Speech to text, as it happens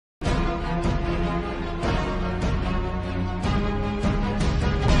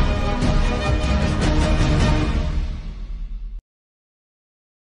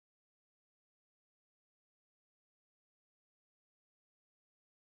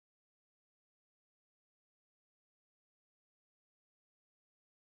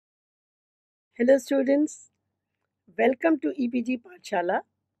Hello students, welcome to EPG Pathshala.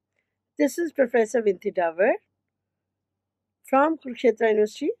 This is Professor Vinti Davar from Kurukshetra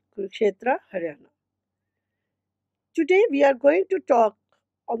University, Kurukshetra, Haryana. Today we are going to talk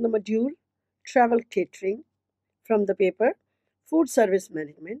on the module Travel Catering from the paper Food Service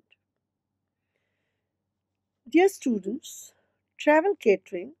Management. Dear students, travel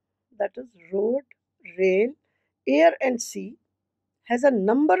catering, that is road, rail, air and sea, has a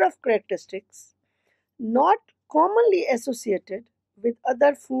number of characteristics not commonly associated with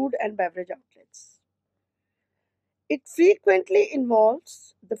other food and beverage outlets. It frequently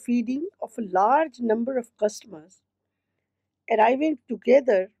involves the feeding of a large number of customers arriving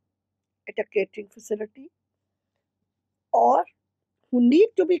together at a catering facility or who need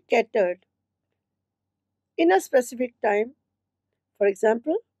to be catered in a specific time, for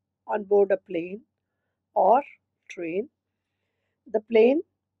example, on board a plane or train. The plane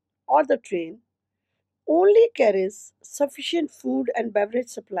or the train only carries sufficient food and beverage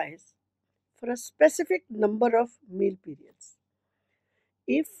supplies for a specific number of meal periods.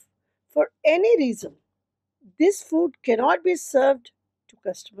 If, for any reason, this food cannot be served to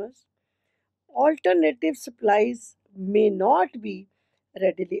customers, alternative supplies may not be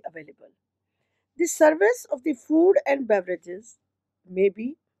readily available. The service of the food and beverages may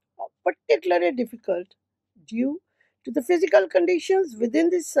be particularly difficult due to the physical conditions within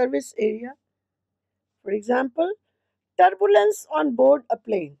the service area. For example, turbulence on board a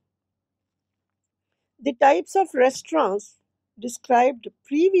plane. The types of restaurants described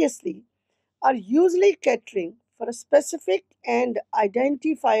previously are usually catering for a specific and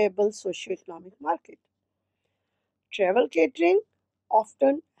identifiable socioeconomic market. Travel catering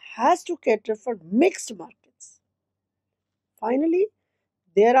often has to cater for mixed markets. Finally,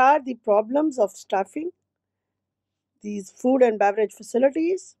 there are the problems of staffing these food and beverage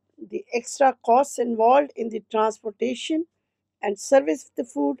facilities, the extra costs involved in the transportation and service of the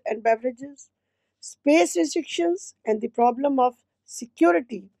food and beverages, space restrictions, and the problem of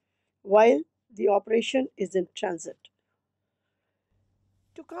security while the operation is in transit.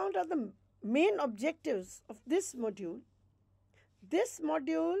 To counter the main objectives of this module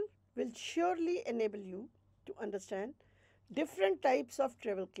will surely enable you to understand different types of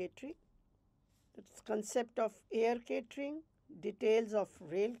travel catering, the concept of air catering, details of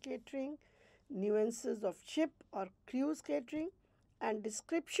rail catering, nuances of ship or cruise catering, and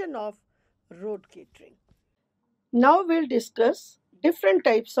description of road catering. Now we'll discuss different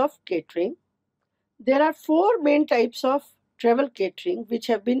types of catering. There are four main types of travel catering which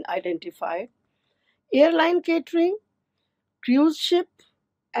have been identified: airline catering, cruise ship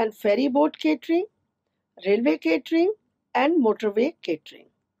and ferry boat catering, railway catering, and motorway catering.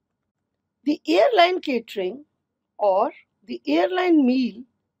 The airline catering or the airline meal,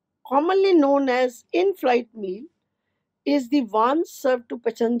 commonly known as in-flight meal, is the one served to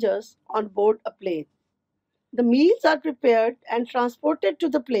passengers on board a plane. The meals are prepared and transported to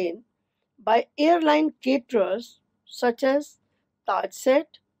the plane by airline caterers such as Tajset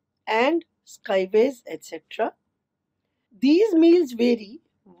and Skyways, etc. These meals vary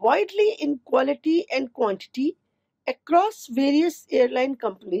widely in quality and quantity across various airline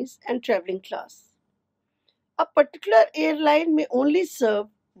companies and traveling class. A particular airline may only serve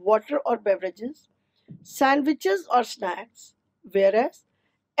water or beverages, sandwiches or snacks, whereas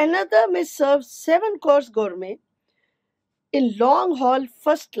another may serve 7-course gourmet in long haul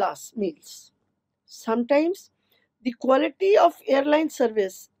first class meals. Sometimes the quality of airline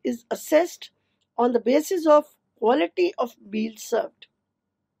service is assessed on the basis of quality of meals served.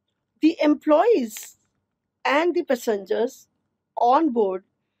 The employees and the passengers on board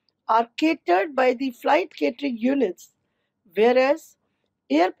are catered by the flight catering units, whereas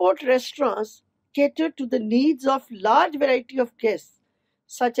airport restaurants cater to the needs of large variety of guests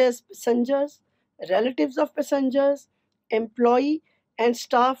such as passengers, relatives of passengers, employee and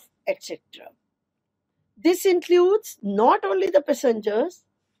staff, etc. This includes not only the passengers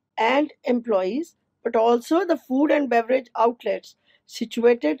and employees but also the food and beverage outlets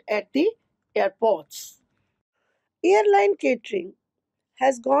situated at the airports. Airline catering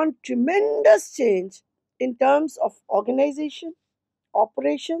has gone tremendous change in terms of organization,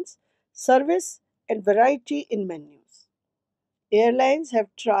 operations, service, and variety in menus. Airlines have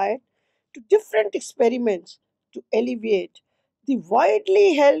tried to different experiments to alleviate the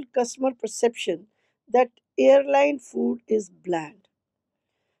widely held customer perception that airline food is bland.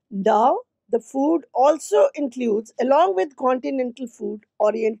 Now, the food also includes, along with continental food,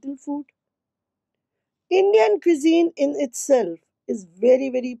 Oriental food. Indian cuisine in itself is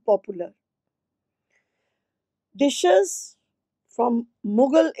very popular. Dishes from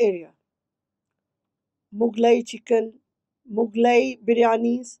Mughal area, Mughlai chicken, Mughlai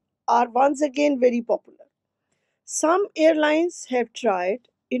biryanis are once again very popular. Some airlines have tried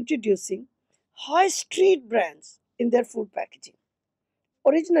introducing high street brands in their food packaging.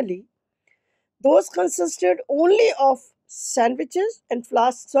 Originally, those consisted only of sandwiches and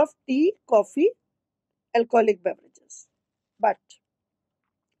flasks of tea, coffee, alcoholic beverages. But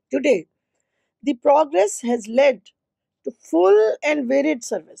today, the progress has led to full and varied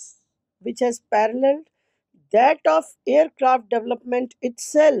service, which has paralleled that of aircraft development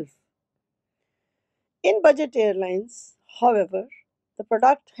itself. In budget airlines, however, the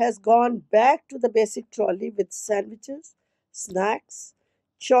product has gone back to the basic trolley with sandwiches, snacks,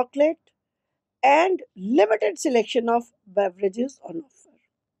 chocolate, and limited selection of beverages on offer.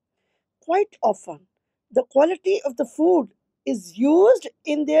 Quite often, the quality of the food is used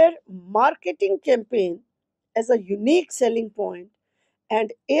in their marketing campaign as a unique selling point,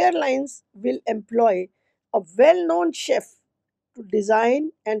 and airlines will employ a well known chef to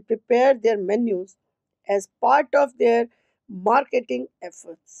design and prepare their menus as part of their marketing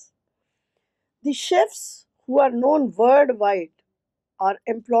efforts. The chefs, who are known worldwide, are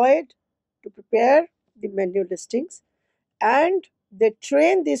employed to prepare the menu listings, and they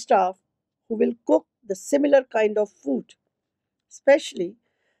train the staff who will cook the similar kind of food. Especially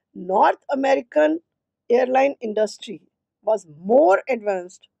North American airline industry was more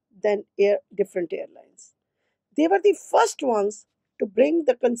advanced than different airlines. They were the first ones to bring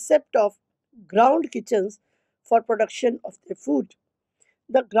the concept of ground kitchens for production of their food.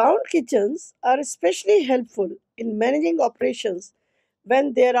 The ground kitchens are especially helpful in managing operations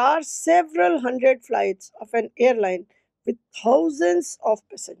when there are several hundred flights of an airline with thousands of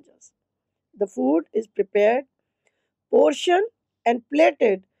passengers. The food is prepared, portioned, and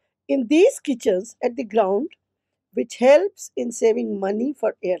plated in these kitchens at the ground, which helps in saving money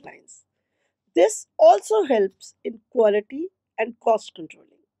for airlines. This also helps in quality and cost controlling.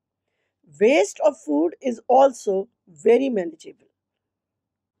 Waste of food is also very manageable.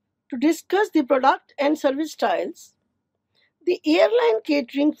 To discuss the product and service styles, the airline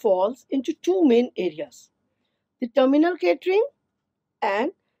catering falls into two main areas: the terminal catering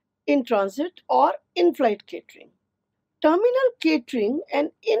and in transit or in flight catering. Terminal catering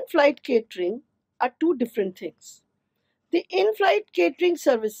and in flight catering are two different things. The in flight catering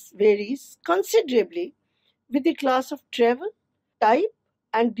service varies considerably with the class of travel, type,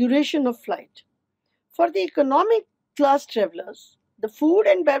 and duration of flight. For the economic class travelers, the food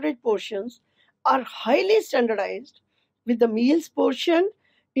and beverage portions are highly standardized, with the meals portioned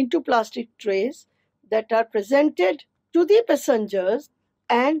into plastic trays that are presented to the passengers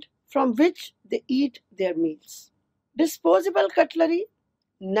and from which they eat their meals. Disposable cutlery,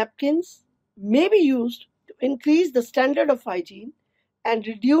 napkins may be used to increase the standard of hygiene and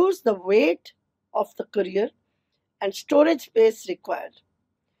reduce the weight of the courier and storage space required.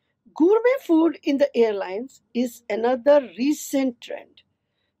 Gourmet food in the airlines is another recent trend.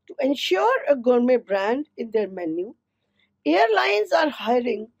 To ensure a gourmet brand in their menu, airlines are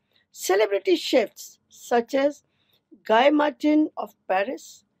hiring celebrity chefs such as Guy Martin of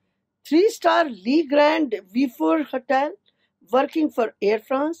Paris, three-star Le Grand Vifour Hotel working for Air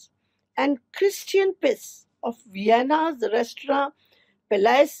France, and Christian Piss of Vienna's restaurant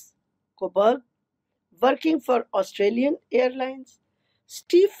Palais Coburg working for Australian Airlines,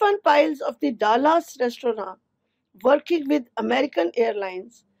 Stephen Piles of the Dallas restaurant working with American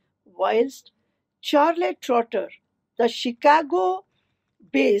Airlines, whilst Charlotte Trotter, the Chicago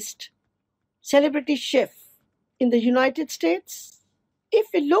based celebrity chef in the United States. If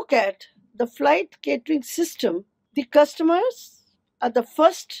we look at the flight catering system, the customers are the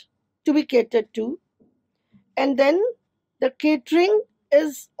first to be catered to, and then the catering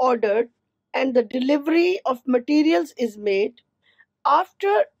is ordered and the delivery of materials is made.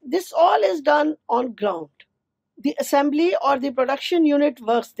 After this all is done on ground, the assembly or the production unit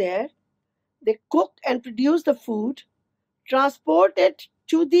works there. They cook and produce the food, transport it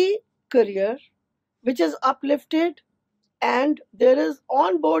to the courier, which is uplifted, and there is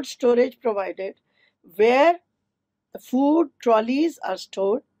on-board storage provided where the food trolleys are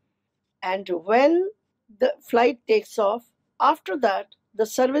stored. And when the flight takes off, after that, the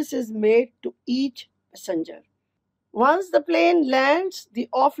service is made to each passenger. Once the plane lands, the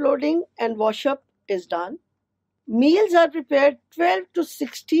offloading and wash up is done. Meals are prepared 12 to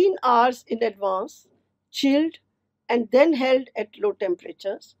 16 hours in advance, chilled, and then held at low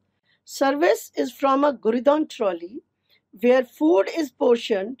temperatures. Service is from a Guridon trolley where food is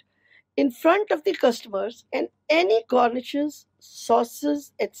portioned in front of the customers and any garnishes,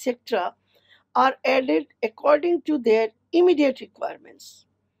 sauces, etc. are added according to their immediate requirements.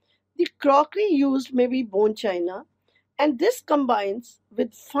 The crockery used may be bone china, and this combines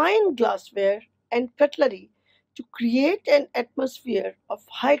with fine glassware and cutlery to create an atmosphere of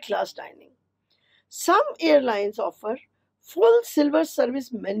high class dining. Some airlines offer full silver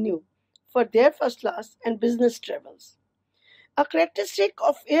service menu for their first class and business travels. A characteristic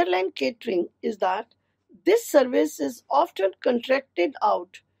of airline catering is that this service is often contracted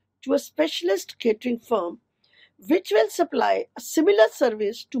out to a specialist catering firm which will supply a similar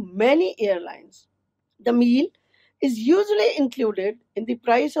service to many airlines. The meal is usually included in the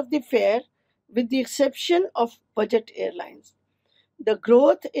price of the fare with the exception of budget airlines. The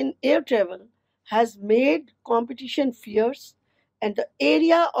growth in air travel has made competition fierce, and the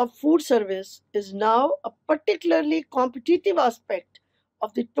area of food service is now a particularly competitive aspect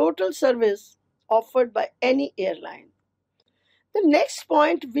of the total service offered by any airline. The next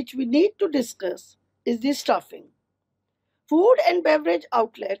point which we need to discuss is the staffing. Food and beverage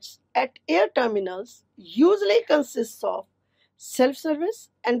outlets at air terminals usually consist of self-service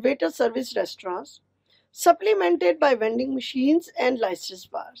and waiter service restaurants supplemented by vending machines and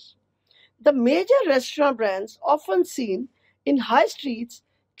licensed bars. The major restaurant brands often seen in high streets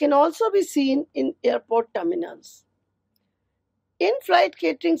can also be seen in airport terminals. In-flight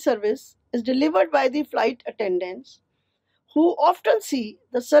catering service is delivered by the flight attendants who often see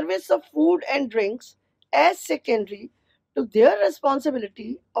the service of food and drinks as secondary to their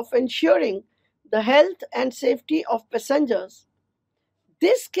responsibility of ensuring the health and safety of passengers.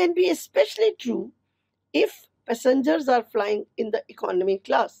 This can be especially true if passengers are flying in the economy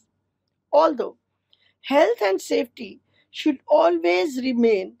class. Although health and safety should always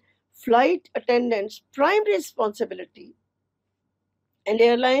remain flight attendants' primary responsibility, and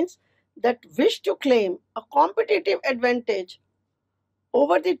airlines that wish to claim a competitive advantage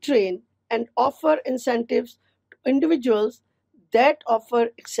over the train and offer incentives to individuals that offer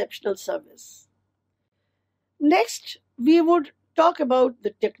exceptional service. Next, we would talk about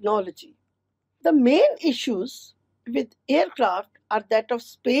the technology. The main issues with aircraft are that of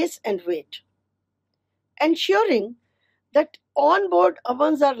space and weight. Ensuring that onboard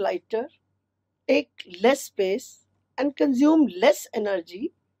ovens are lighter, take less space, and consume less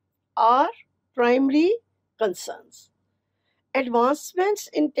energy are primary concerns. Advancements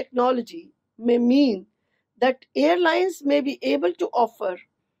in technology may mean that airlines may be able to offer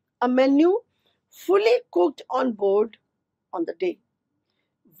a menu fully cooked on board on the day.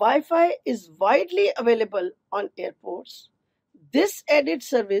 Wi-Fi is widely available on airports. This added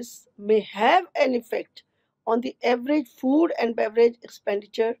service may have an effect on the average food and beverage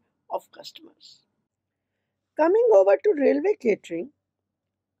expenditure of customers. Coming over to railway catering,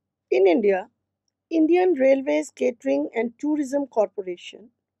 in India, Indian Railways Catering and Tourism Corporation,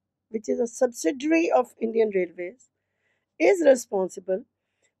 which is a subsidiary of Indian Railways, is responsible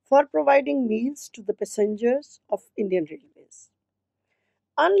for providing meals to the passengers of Indian Railways.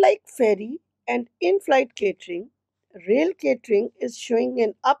 Unlike ferry and in flight catering, rail catering is showing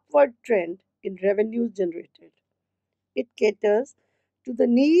an upward trend in revenues generated. It caters to the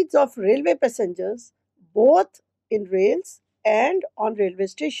needs of railway passengers both in rails and on railway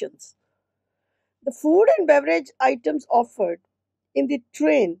stations. The food and beverage items offered in the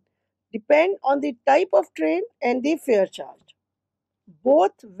train depend on the type of train and the fare charge.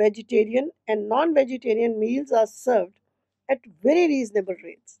 Both vegetarian and non vegetarian meals are served at very reasonable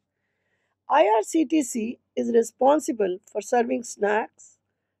rates. IRCTC is responsible for serving snacks,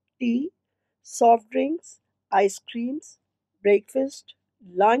 tea, soft drinks, ice creams, breakfast,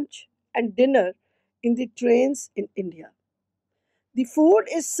 lunch, and dinner in the trains in India. The food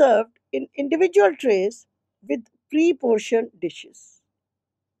is served in individual trays with pre portioned dishes.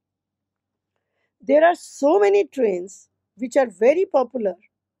 There are so many trains which are very popular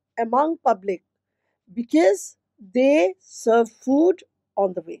among public because they serve food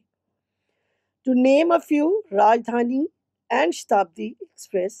on the way. To name a few, Rajdhani and Shatabdi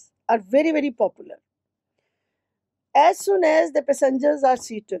Express are very popular. As soon as the passengers are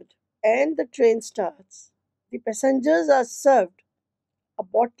seated and the train starts, the passengers are served a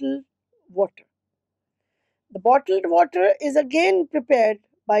bottled water. The bottled water is again prepared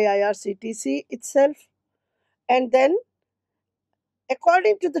by IRCTC itself, and then,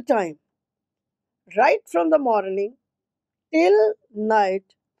 according to the time, right from the morning till night,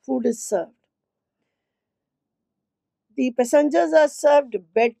 food is served. The passengers are served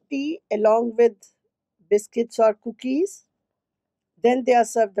bed tea along with biscuits or cookies. Then they are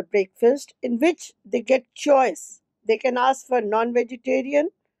served the breakfast in which they get choice. They can ask for non-vegetarian,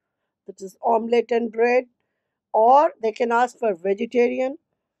 that is omelette and bread, or they can ask for vegetarian,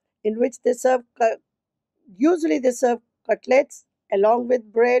 in which they serve usually they serve cutlets along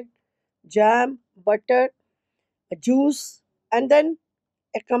with bread jam, butter, a juice, and then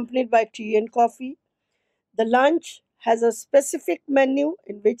accompanied by tea and coffee. The lunch has a specific menu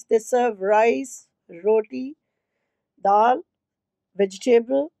in which they serve rice, roti, dal,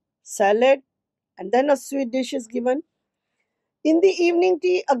 vegetable, salad, and then a sweet dish is given. In the evening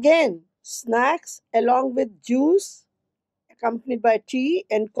tea, again, snacks along with juice accompanied by tea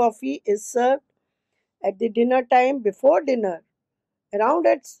and coffee is served at the dinner time. Before dinner, around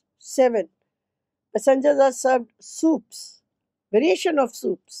at 7, passengers are served soups, variation of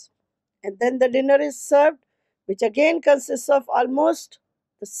soups, and then the dinner is served, which again consists of almost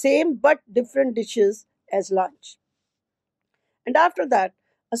the same but different dishes as lunch. And after that,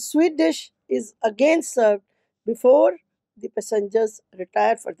 a sweet dish is again served before the passengers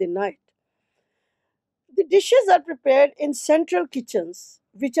retire for the night. The dishes are prepared in central kitchens,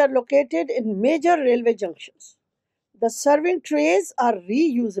 which are located in major railway junctions. The serving trays are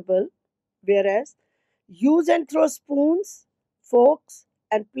reusable, whereas use and throw spoons, forks,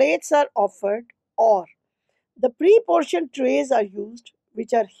 and plates are offered, or the pre portioned trays are used,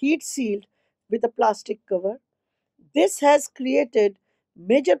 which are heat sealed with a plastic cover. This has created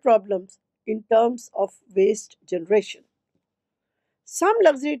major problems in terms of waste generation. Some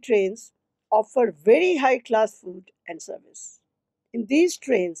luxury trains offer very high class food and service. In these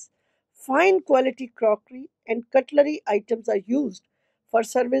trains, fine quality crockery and cutlery items are used for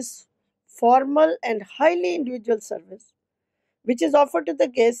service, formal and highly individual service, which is offered to the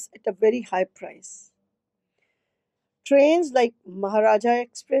guests at a very high price. Trains like Maharaja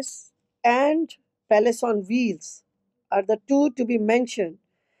Express and Palace on Wheels are the two to be mentioned,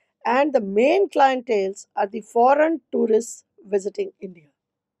 and the main clienteles are the foreign tourists visiting India.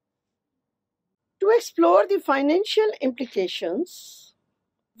 To explore the financial implications,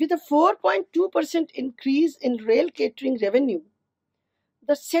 with a 4.2% increase in rail catering revenue,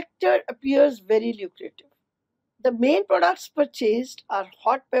 the sector appears very lucrative. The main products purchased are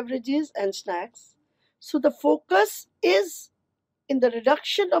hot beverages and snacks, so the focus is in the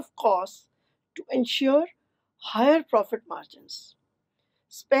reduction of costs to ensure higher profit margins.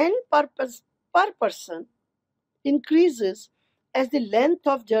 Spend per person increases as the length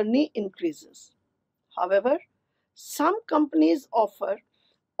of journey increases. However, some companies offer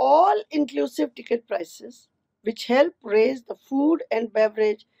all inclusive ticket prices, which help raise the food and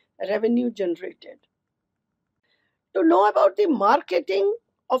beverage revenue generated. To know about the marketing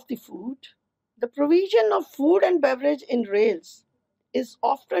of the food, the provision of food and beverage in rails is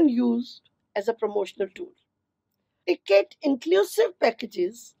often used as a promotional tool. Ticket inclusive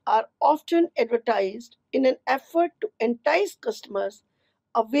packages are often advertised in an effort to entice customers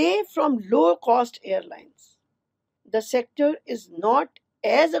away from low cost airlines. The sector is not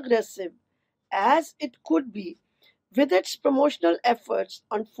as aggressive as it could be with its promotional efforts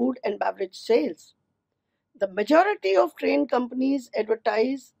on food and beverage sales. The majority of train companies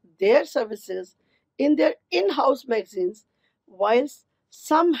advertise their services in their in house magazines, whilst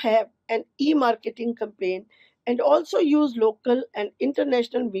some have an e marketing campaign and also use local and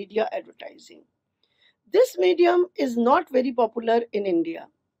international media advertising. This medium is not very popular in India.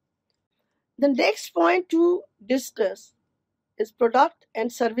 The next point to discuss is product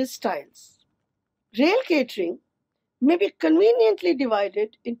and service styles. Rail catering may be conveniently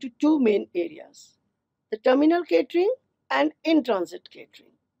divided into two main areas: the terminal catering and in transit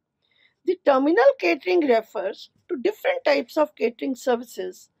catering. The terminal catering refers to different types of catering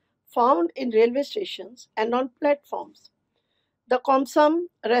services found in railway stations and on platforms. The Comsum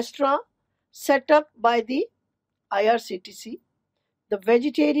restaurant set up by the IRCTC, the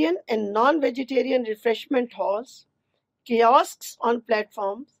vegetarian and non vegetarian refreshment halls, kiosks on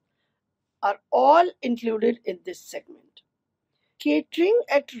platforms are all included in this segment. Catering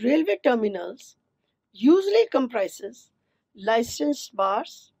at railway terminals usually comprises licensed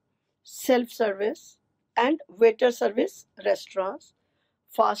bars, self service, and waiter service restaurants,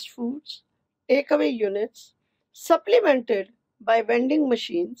 fast foods, takeaway units, supplemented by vending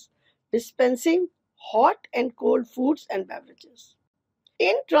machines dispensing hot and cold foods and beverages.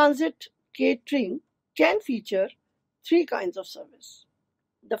 In transit catering can feature three kinds of service.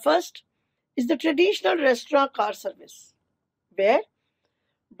 The first is the traditional restaurant car service, where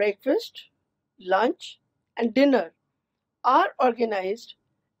breakfast, lunch, and dinner are organized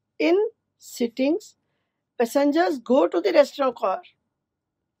in sittings. Passengers go to the restaurant car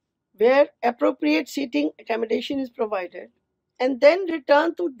where appropriate seating accommodation is provided and then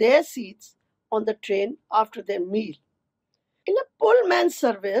return to their seats on the train after their meal. In a Pullman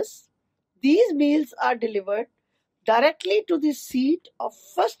service, these meals are delivered directly to the seat of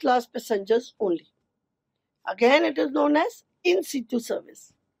first class passengers only. Again, it is known as in situ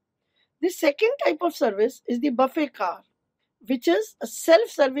service. The second type of service is the buffet car, which is a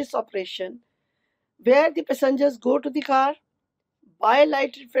self-service operation where the passengers go to the car, buy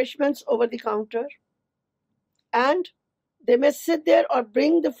light refreshments over the counter, and they may sit there or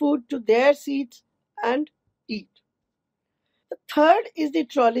bring the food to their seats and eat. The third is the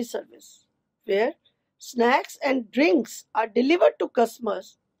trolley service, where snacks and drinks are delivered to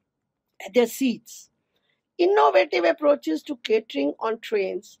customers at their seats. Innovative approaches to catering on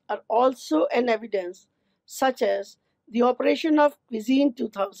trains are also an evidence, such as the operation of Cuisine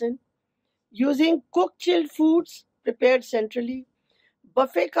 2000, using cooked chilled foods prepared centrally,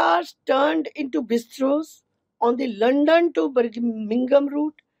 buffet cars turned into bistros on the London to Birmingham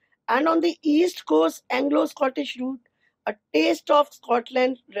route, and on the East Coast Anglo Scottish route, a taste of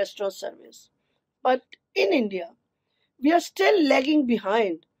Scotland restaurant service. But in India, we are still lagging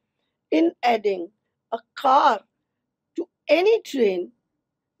behind in adding a car to any train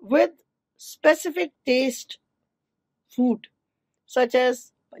with specific taste food, such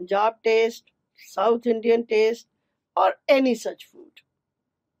as Punjab taste, South Indian taste, or any such food.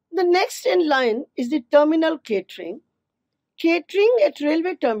 The next in line is the terminal catering. Catering at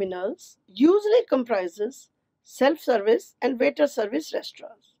railway terminals usually comprises self-service and waiter service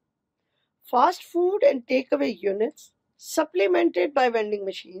restaurants, fast food and takeaway units, supplemented by vending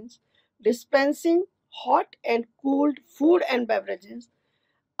machines, dispensing hot and cooled food and beverages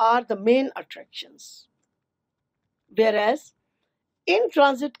are the main attractions. Whereas in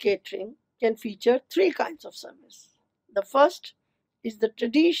transit catering can feature three kinds of service. The first is the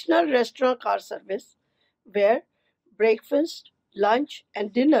traditional restaurant car service, where breakfast, lunch,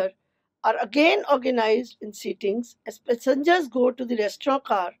 and dinner are again organized in seatings as passengers go to the restaurant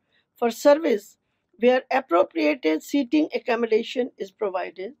car for service, where appropriated seating accommodation is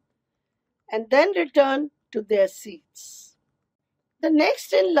provided, and then return to their seats. The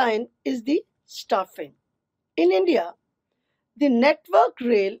next in line is the staffing. In India, the Network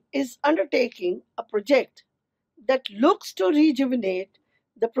Rail is undertaking a project that looks to rejuvenate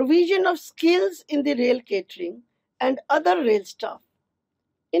the provision of skills in the rail catering and other rail staff.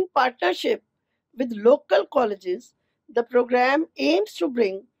 In partnership with local colleges, the program aims to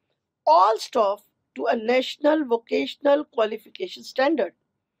bring all staff to a national vocational qualification standard.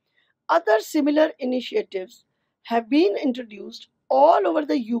 Other similar initiatives have been introduced all over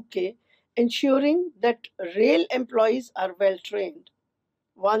the UK, ensuring that rail employees are well trained.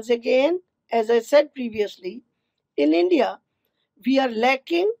 Once again, as I said previously, in India, we are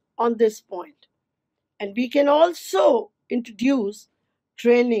lacking on this point, and we can also introduce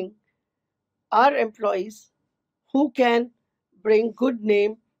training our employees who can bring good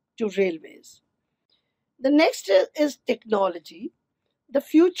name to railways. The next is technology. The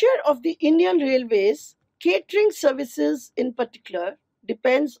future of the Indian Railways catering services in particular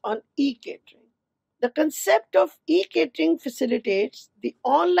depends on e-catering. The concept of e-catering facilitates the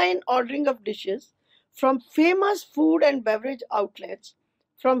online ordering of dishes from famous food and beverage outlets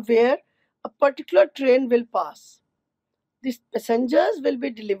from where a particular train will pass. The passengers will be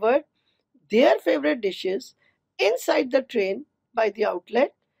delivered their favorite dishes inside the train by the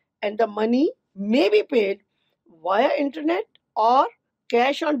outlet, and the money may be paid via internet or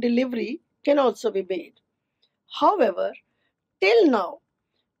cash on delivery can also be made. However, till now,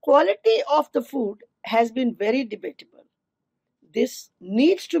 quality of the food has been very debatable. This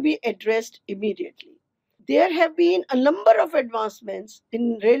needs to be addressed immediately. There have been a number of advancements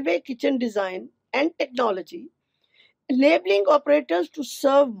in railway kitchen design and technology, enabling operators to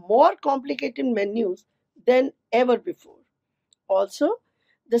serve more complicated menus than ever before. Also,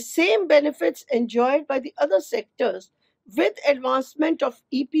 the same benefits enjoyed by the other sectors with advancement of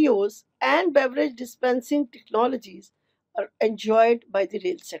EPOs and beverage dispensing technologies are enjoyed by the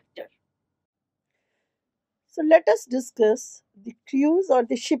rail sector. So let us discuss the cruise or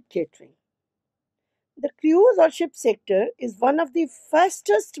the ship catering. The cruise or ship sector is one of the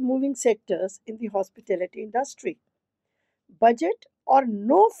fastest moving sectors in the hospitality industry. Budget or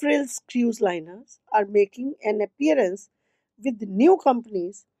no frills cruise liners are making an appearance with new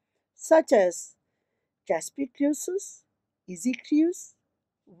companies such as Caspi Cruises, Easy Cruise,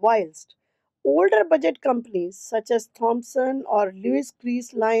 whilst older budget companies such as Thomson or Lewis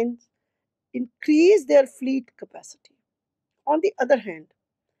Cruise Lines increase their fleet capacity. On the other hand,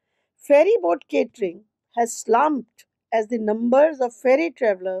 ferry boat catering has slumped as the numbers of ferry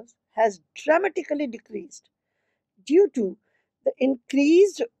travelers has dramatically decreased due to the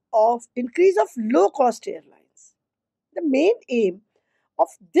increase of low cost airlines. The main aim of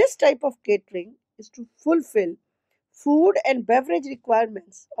this type of catering is to fulfill food and beverage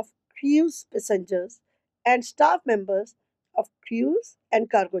requirements of cruise passengers and staff members of cruise and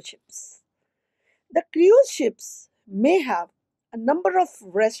cargo ships. The cruise ships may have a number of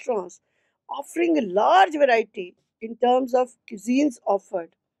restaurants offering a large variety in terms of cuisines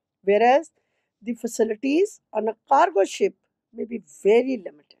offered, whereas the facilities on a cargo ship may be very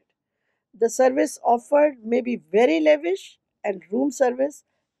limited. The service offered may be very lavish, and room service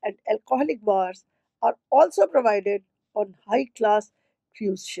and alcoholic bars are also provided on high class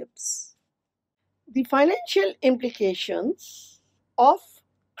cruise ships. The financial implications of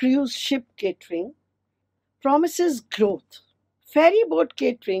cruise ship catering promises growth. Ferry boat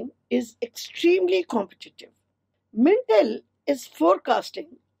catering is extremely competitive. Mintel is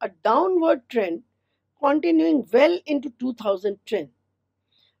forecasting a downward trend continuing well into 2010.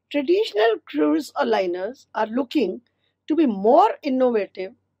 Traditional cruise liners are looking to be more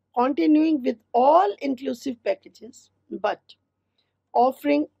innovative, continuing with all inclusive packages but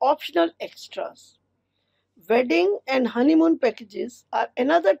offering optional extras. Wedding and honeymoon packages are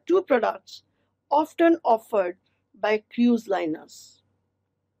another two products often offered by cruise liners.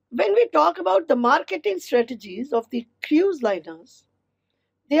 When we talk about the marketing strategies of the cruise liners,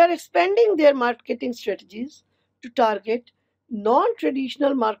 they are expanding their marketing strategies to target non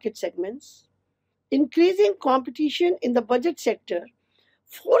traditional market segments. Increasing competition in the budget sector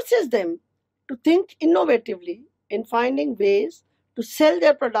forces them to think innovatively in finding ways to sell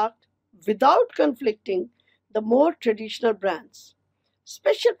their product without conflicting the more traditional brands.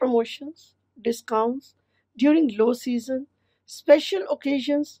 Special promotions, discounts during low season, special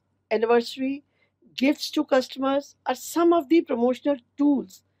occasions, anniversary, gifts to customers are some of the promotional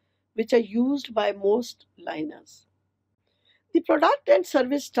tools which are used by most liners. The product and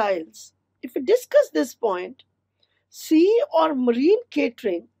service styles. If we discuss this point, sea or marine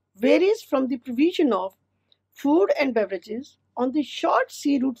catering varies from the provision of food and beverages on the short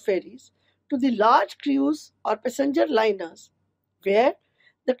sea route ferries to the large cruise or passenger liners, where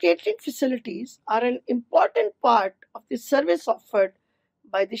the catering facilities are an important part of the service offered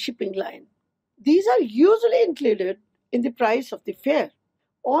by the shipping line. These are usually included in the price of the fare.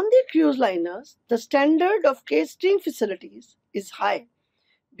 On the cruise liners, the standard of catering facilities is high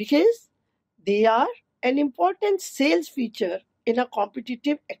because they are an important sales feature in a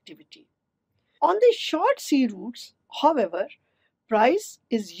competitive activity. On the short sea routes, however, price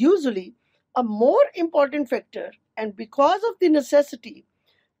is usually a more important factor, and because of the necessity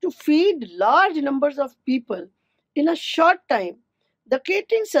to feed large numbers of people in a short time, the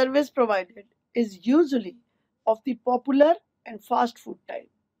catering service provided is usually of the popular and fast food type.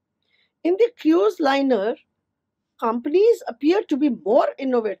 In the cruise liner, companies appear to be more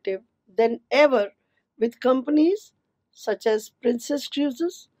innovative than ever, with companies such as Princess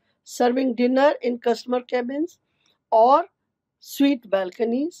Cruises serving dinner in customer cabins or suite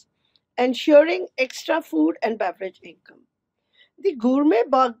balconies, ensuring extra food and beverage income. The gourmet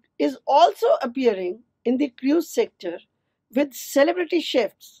bug is also appearing in the cruise sector with celebrity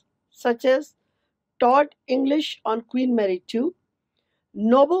chefs such as Todd English on Queen Mary 2,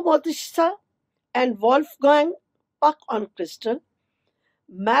 Nobu Motisa and Wolfgang Puck on Crystal,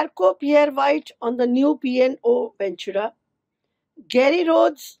 Marco Pierre White on the new P&O Ventura, Gary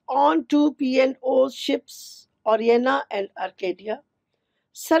Rhodes on two P&O ships, Oriana and Arcadia.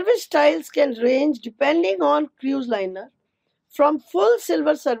 Service styles can range depending on cruise liner, from full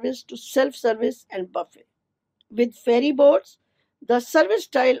silver service to self service and buffet. With ferry boats, the service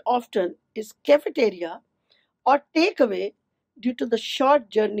style often is cafeteria or takeaway due to the short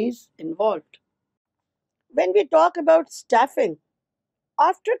journeys involved. When we talk about staffing,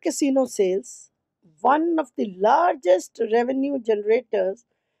 after casino sales, one of the largest revenue generators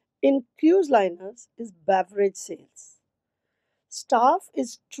in cruise liners is beverage sales. Staff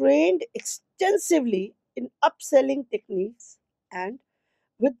is trained extensively in upselling techniques, and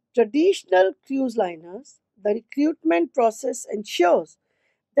with traditional cruise liners, the recruitment process ensures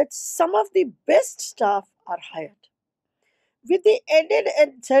that some of the best staff are hired. With the added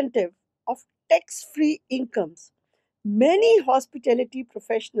incentive of tax free incomes, many hospitality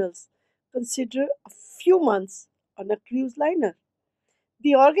professionals consider a few months on a cruise liner.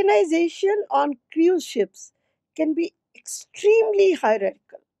 The organization on cruise ships can be extremely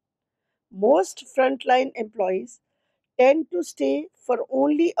hierarchical. Most frontline employees tend to stay for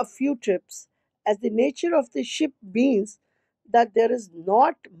only a few trips, as the nature of the ship means that there is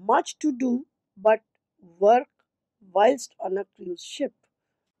not much to do but work whilst on a cruise ship.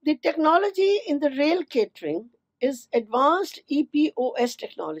 The technology in the rail catering is advanced EPOS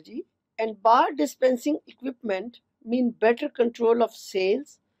technology, and bar dispensing equipment mean better control of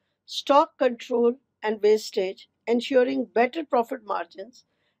sales, stock control, and wastage, ensuring better profit margins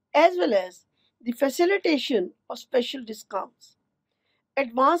as well as the facilitation of special discounts.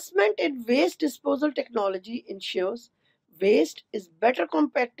 Advancement in waste disposal technology ensures waste is better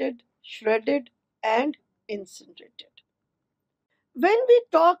compacted, shredded, and incinerated. When we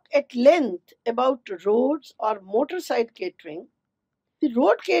talk at length about roads or motor-side catering, the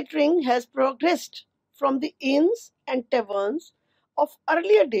road catering has progressed from the inns and taverns of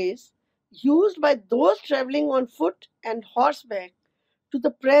earlier days used by those traveling on foot and horseback to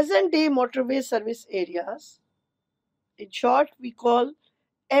the present day motorway service areas, in short, we call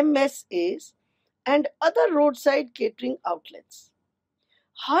MSAs, and other roadside catering outlets.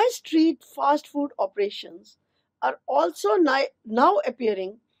 High street fast food operations are also now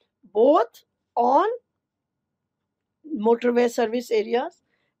appearing both on motorway service areas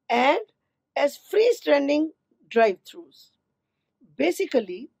and as freestanding drive-throughs.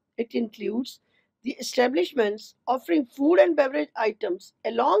 Basically, it includes the establishments offering food and beverage items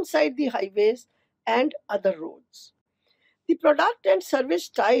alongside the highways and other roads. The product and service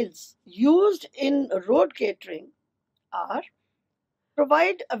styles used in road catering are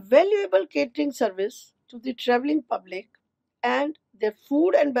provide a valuable catering service to the traveling public, and their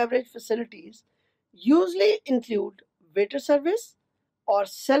food and beverage facilities usually include waiter service or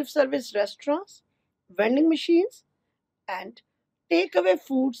self-service restaurants, vending machines, and takeaway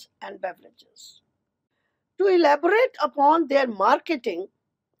foods and beverages. To elaborate upon their marketing,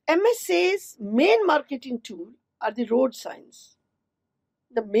 MSA's main marketing tool are the road signs.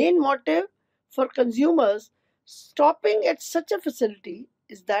 The main motive for consumers stopping at such a facility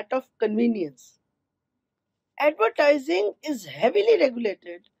is that of convenience. Advertising is heavily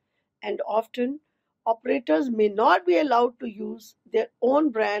regulated, and often operators may not be allowed to use their own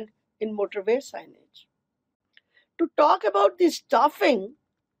brand in motorway signage. To talk about the staffing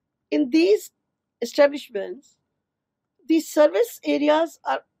in these establishments, these service areas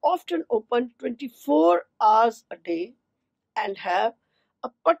are often open 24 hours a day and have a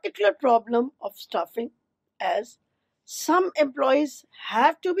particular problem of staffing, as some employees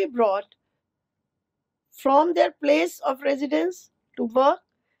have to be brought from their place of residence to work,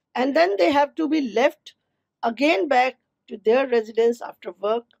 and then they have to be left again back to their residence after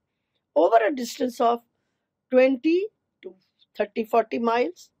work over a distance of 20 to 30-40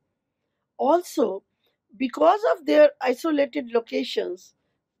 miles. Also, because of their isolated locations,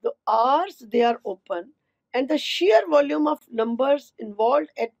 the hours they are open, and the sheer volume of numbers involved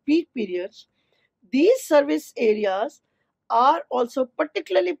at peak periods, these service areas are also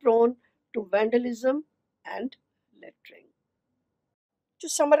particularly prone to vandalism and littering. To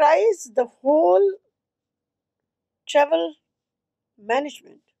summarize the whole travel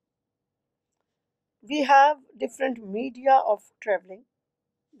management, we have different media of traveling.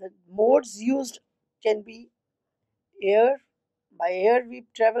 The modes used can be air. By air, we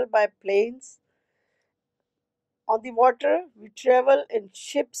travel by planes. On the water, we travel in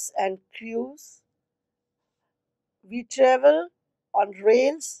ships and cruise. We travel on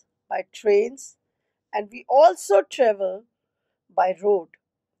rails by trains, and we also travel by road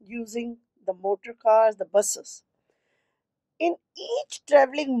using the motor cars, the buses. In each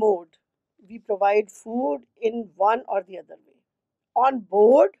traveling mode, we provide food in one or the other way, on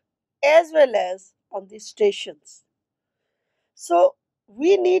board as well as on the stations. So,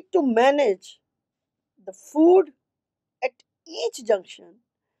 we need to manage the food at each junction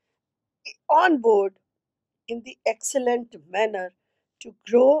on board in the excellent manner to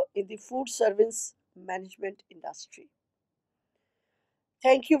grow in the food service management industry.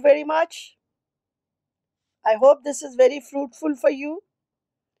 Thank you very much. I hope this is very fruitful for you.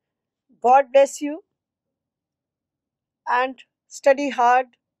 God bless you, and study hard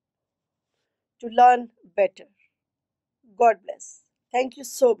to learn better. God bless. Thank you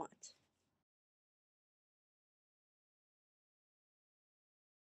so much.